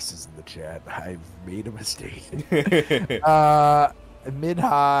lot of S's in the chat. I've made a mistake.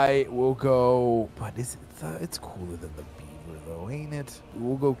 Mid-high, we'll go... But is it it's cooler than the beaver, though, ain't it?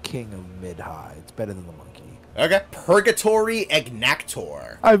 We'll go king of mid-high. It's better than the monkey. Okay. Purgatory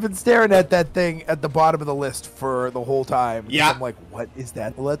Egnactor. I've been staring at that thing at the bottom of the list for the whole time. Yeah. I'm like, what is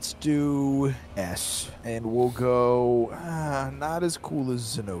that? Let's do S. And we'll go... not as cool as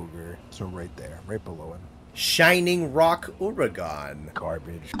Zinogre. So right there, right below him. Shining Rock Uragon.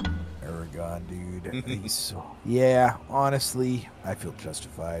 Garbage. Uragon, dude. He's so... Yeah, honestly, I feel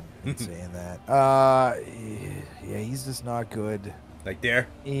justified in saying that. Yeah, he's just not good. Like there?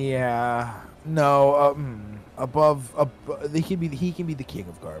 Yeah. No, above... he can be the king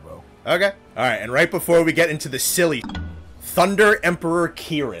of Garbo. Okay. Alright, and right before we get into the silly... Thunder Emperor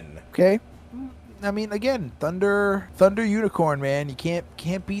Kieran. Okay. I mean, again, Thunder Unicorn, man. You can't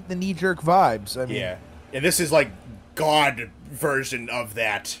beat the knee-jerk vibes. I mean, yeah. And this is like God version of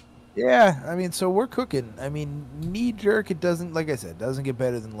that. Yeah, I mean, so we're cooking. I mean, knee-jerk, it doesn't, like I said, doesn't get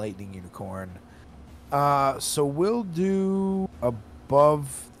better than Lightning Unicorn. So we'll do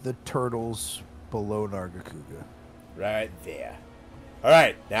above the turtles, below Nargacuga. Right there.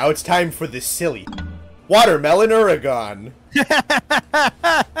 Alright, now it's time for the silly Watermelon Uragon.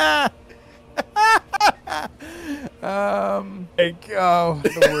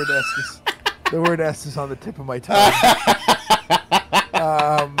 The word S is on the tip of my tongue.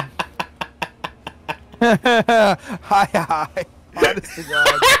 Hi. Honest to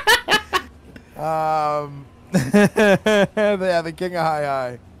God. Yeah, the king of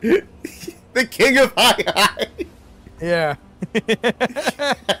hi. The king of hi. Yeah.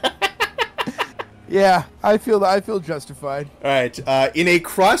 Yeah, I feel justified. All right, in a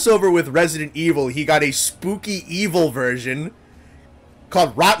crossover with Resident Evil, he got a spooky evil version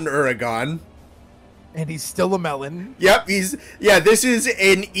called Rotten Uragon. And he's still a melon. Yep, this is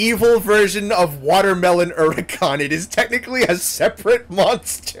an evil version of Watermelon Uragon. It is technically a separate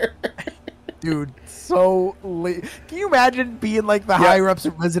monster. Dude, so late. Can you imagine being like the higher-ups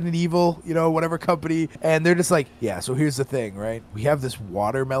of Resident Evil, you know, whatever company, and they're just like, yeah, so here's the thing, right? We have this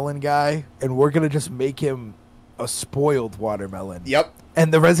watermelon guy, and we're going to just make him a spoiled watermelon. Yep.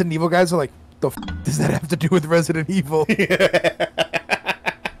 And the Resident Evil guys are like, the f does that have to do with Resident Evil?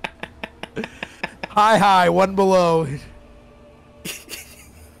 Hi, one below.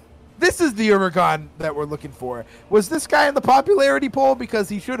 This is the Uragon that we're looking for. Was this guy in the popularity poll? Because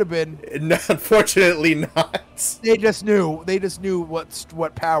he should have been. No, unfortunately not. They just knew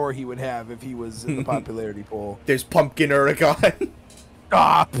what power he would have if he was in the popularity poll. There's Pumpkin Uragon.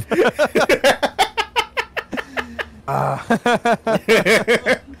 Stop.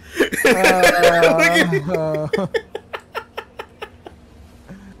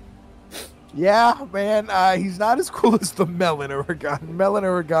 Yeah, man, he's not as cool as the Melon Uragon. Melon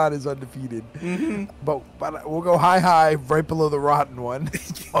Uragon is undefeated. But we'll go high, right below the rotten one.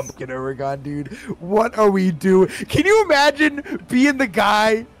 Pumpkin Uragon, dude. What are we doing? Can you imagine being the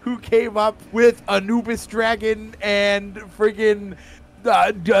guy who came up with Anubis Dragon and friggin'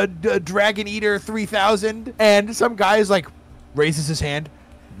 Dragon Eater 3000? And some guy's like, raises his hand.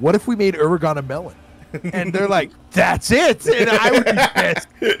 What if we made Uragon a melon? And they're like, that's it! And I would be pissed.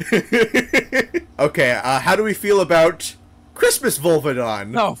 Okay, how do we feel about Christmas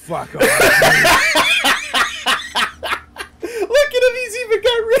Volvidon? Oh, fuck off. Look at him, he's even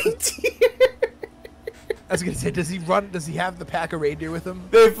got reindeer! I was gonna say, does he have the pack of reindeer with him?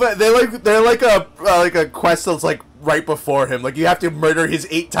 They're like a quest that's like right before him. Like you have to murder his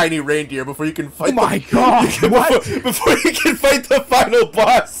 8 tiny reindeer before you can fight. Oh my god! What? Before you can fight the final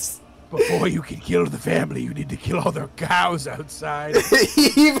boss. Before you can kill the family, you need to kill all their cows outside.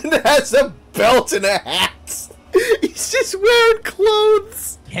 He even has a belt and a hat. He's just wearing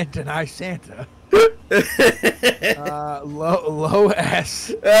clothes. Can't deny Santa. Low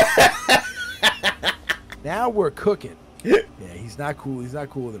S. Now we're cooking. Yeah, he's not cool. He's not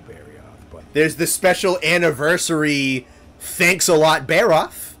cool with a Barioth, but there's the special anniversary thanks a lot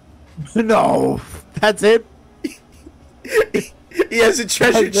Baroth. No, that's it. He has a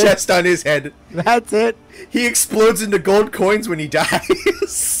treasure chest on his head. That's it. He explodes into gold coins when he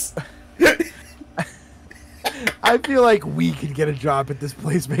dies. I feel like we could get a job at this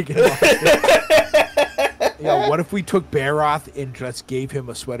place making money. What if we took Baroth and just gave him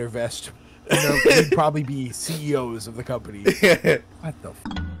a sweater vest? We'd probably be CEOs of the company. What the f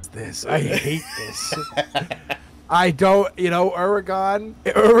is this? I hate this. I don't,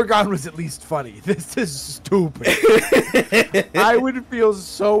 Uragon was at least funny. This is stupid. I would feel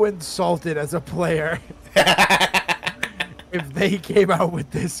so insulted as a player if they came out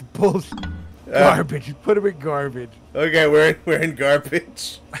with this bullshit. Garbage. Put him in garbage. Okay, we're in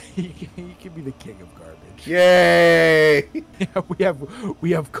garbage. He can be the king of garbage. Yay! Yeah,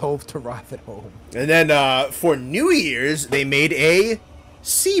 we have Kulve to Roth at home. And then for New Year's, they made a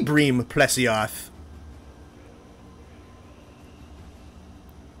Seabream Plesioth.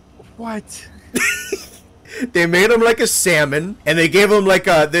 What? They made him like a salmon, and they gave him like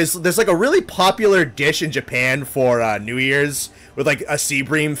a there's like a really popular dish in Japan for New Year's with like a sea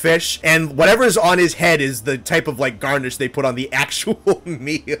bream fish, and whatever's on his head is the type of like garnish they put on the actual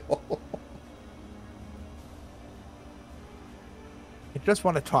meal. I just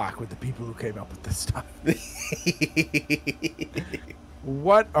want to talk with the people who came up with this stuff.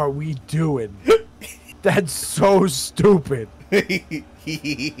 What are we doing? That's so stupid.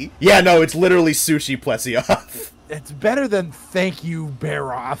 Yeah, no, it's literally sushi Plesioth. It's better than thank you,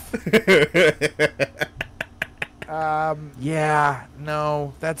 Baroth. Yeah,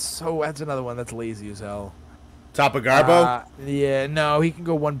 no, that's another one that's lazy as hell. Top of Garbo? Yeah, no, he can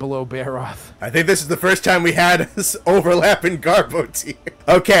go one below Baroth. I think this is the first time we had this overlap in Garbo tier.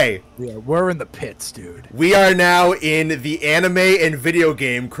 Okay. Yeah, we're in the pits, dude. We are now in the anime and video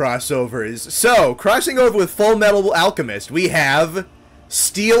game crossovers. So, crossing over with Full Metal Alchemist, we have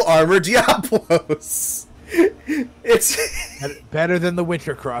Steel Armor Diablos. It's better than the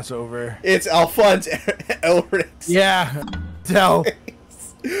Witcher crossover. It's Alphonse Elric's. Yeah, tell.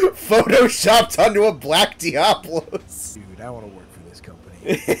 Photoshopped onto a black Diablos. Dude, I want to work for this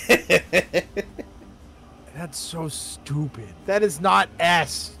company. That's so stupid. That is not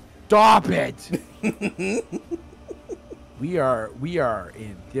S. Stop it. We are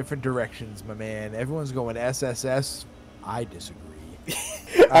in different directions, my man. Everyone's going SSS. I disagree.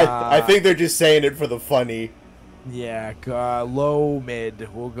 I think they're just saying it for the funny. Yeah, low mid.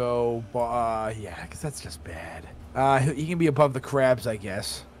 We'll go. Yeah, because that's just bad. He can be above the crabs, I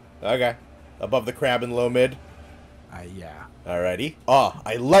guess. Okay, above the crab and low mid. Yeah. Alrighty. Oh,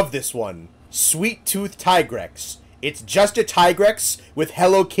 I love this one. Sweet Tooth Tigrex. It's just a Tigrex with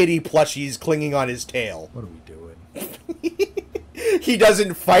Hello Kitty plushies clinging on his tail. What are we doing? He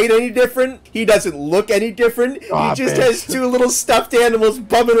doesn't fight any different. He doesn't look any different. Stop he just it. has two little stuffed animals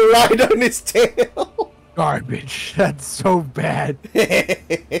bumming around on his tail. Garbage. That's so bad.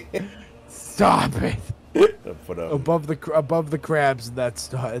 Stop it. Above the crabs. That's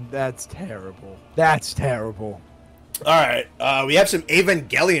terrible. That's terrible. All right. We have some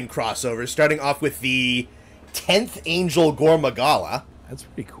Evangelion crossovers. Starting off with the 10th Angel Gormagala. That's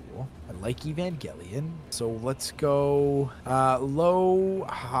pretty cool. I like Evangelion. So let's go low,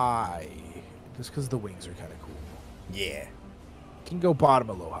 high. Just because the wings are kind of cool. Yeah. Can go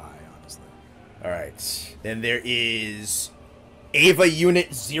bottom or low, high, honestly. All right. Then there is Ava Unit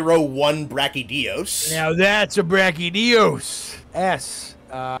 01 Brachydios. Now that's a Brachydios. S.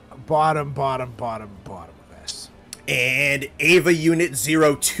 Bottom of S. And Ava Unit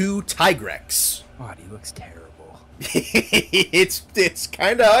 02 Tigrex. God, he looks terrible. It's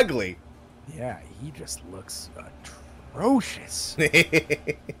kind of ugly. Yeah, he just looks atrocious. Look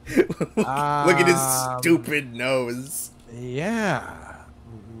at his stupid nose. Yeah.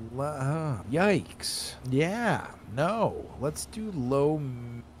 Yikes. Yeah. No. Let's do low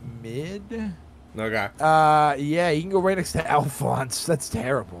mid. Okay. Yeah, you can go right next to Alphonse. That's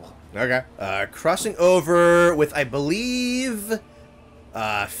terrible. Okay. Crossing over with, I believe,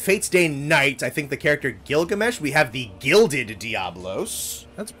 Fate's Day Night, I think the character Gilgamesh, we have the Gilded Diablos.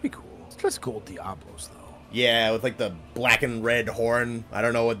 That's pretty cool. It's just gold Diablos, though. Yeah, with like the black and red horn. I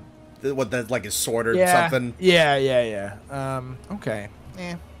don't know what that's like, his sword or yeah. something. Yeah. Okay.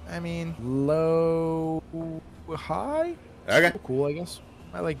 I mean, low, high? Okay. Still cool, I guess.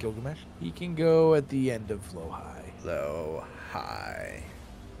 I like Gilgamesh. He can go at the end of low-high. Low-high.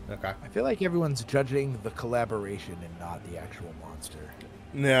 Okay. I feel like everyone's judging the collaboration and not the actual monster.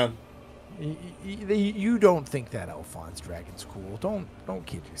 Yeah. You don't think that Alphonse Dragon's cool. Don't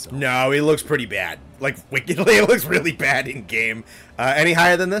kid yourself. No, he looks pretty bad. Like, wickedly, it looks really bad in game. Any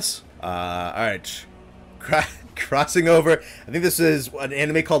higher than this? Alright. Crossing over. I think this is an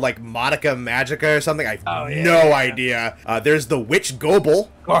anime called, like, Madoka Magica or something. I have no idea. There's the Witch Gobel.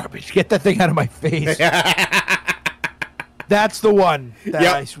 Garbage. Get that thing out of my face. That's the one that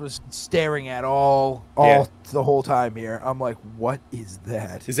I was staring at all the whole time here. I'm like, what is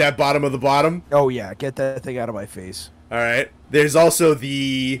that? Is that bottom of the bottom? Oh, yeah. Get that thing out of my face. All right. There's also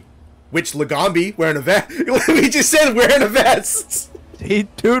the Witch Lagambi wearing a vest. We just said wearing a vest. Hey,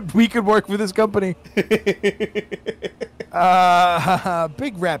 dude, we could work for this company. Big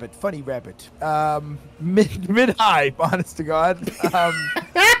rabbit. Funny rabbit. Mid-high, honest to God.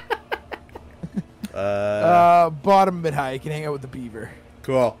 Bottom mid-high. You can hang out with the beaver.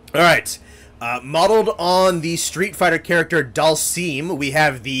 Cool. All right. Modeled on the Street Fighter character Dhalsim, we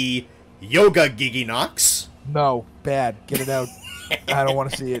have the Yoga Giginox. No, bad. Get it out. I don't want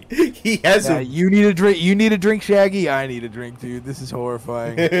to see it. He has You need a drink. You need a drink, Shaggy. I need a drink, dude. This is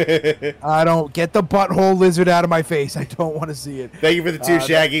horrifying. I don't get the butthole lizard out of my face. I don't want to see it. Thank you for the two,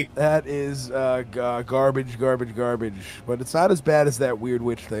 Shaggy. That is garbage. But it's not as bad as that weird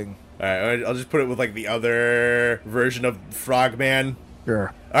witch thing. All right, I'll just put it with like the other version of Frogman.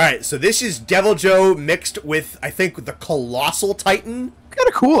 Sure. All right, so this is Devil Joe mixed with, I think, the Colossal Titan. Kind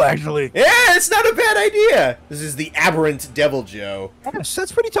of cool, actually. Yeah, it's not a bad idea. This is the Aberrant Devil Joe. Yes,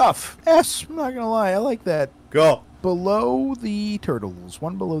 that's pretty tough. Yes, I'm not going to lie. I like that. Cool. Below the turtles.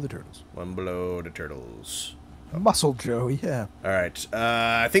 One below the turtles. One below the turtles. Muscle Joe, yeah. All right.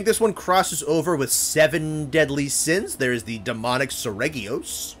 I think this one crosses over with 7 Deadly Sins. There's the Demonic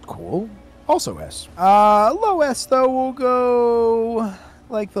Seregios. Cool. Also S. Low S, though, we'll go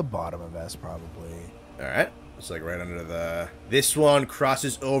like the bottom of S, probably. All right. It's like right under the... This one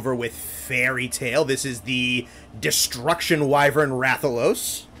crosses over with Fairy Tail. This is the Destruction Wyvern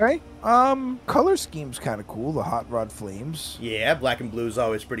Rathalos. Okay. Color scheme's kind of cool. The Hot Rod Flames. Yeah, black and blue is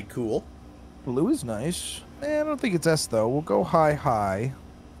always pretty cool. Blue is nice. I don't think it's S, though. We'll go high.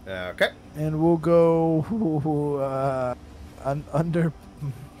 Okay. And we'll go under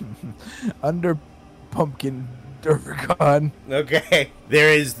under Pumpkin Durgan. Okay. There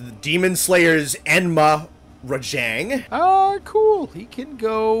is the Demon Slayer's Enma Rajang. Cool. He can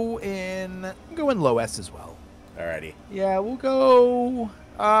go in low S as well. Alrighty. Yeah, we'll go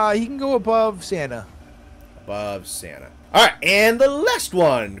he can go above Santa. Above Santa. Alright, and the last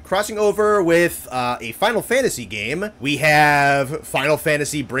one, crossing over with a Final Fantasy game, we have Final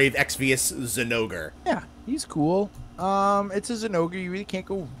Fantasy Brave Exvius Zenogre. Yeah, he's cool. It's a Zenogre, you really can't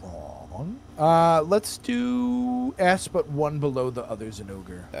go wrong. Let's do S, but one below the other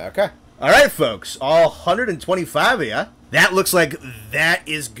Zenogre. Okay. Alright, folks, all 125 of ya. That looks like that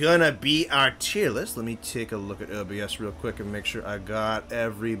is gonna be our tier list. Let me take a look at OBS real quick and make sure I got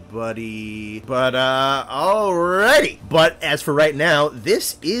everybody. But, alrighty. But as for right now,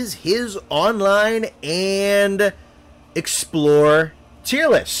 this is his online and explore tier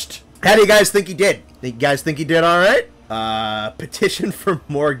list. How do you guys think he did? You guys think he did alright? Petition for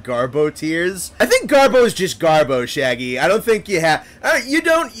more Garbo tiers. I think Garbo is just Garbo, Shaggy. I don't think you have...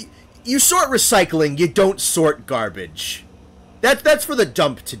 You sort recycling, you don't sort garbage. That's for the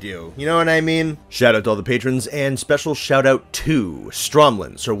dump to do, you know what I mean? Shout out to all the patrons, and special shout out to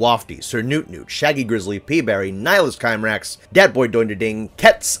Stromlin, Sir Wafty, Sir Newt Newt, Shaggy Grizzly, Peaberry, Nihilus Chimerax, Datboy Doinderding,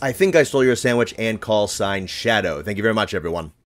 Ketz, I Think I Stole Your Sandwich, and Call Sign Shadow. Thank you very much, everyone.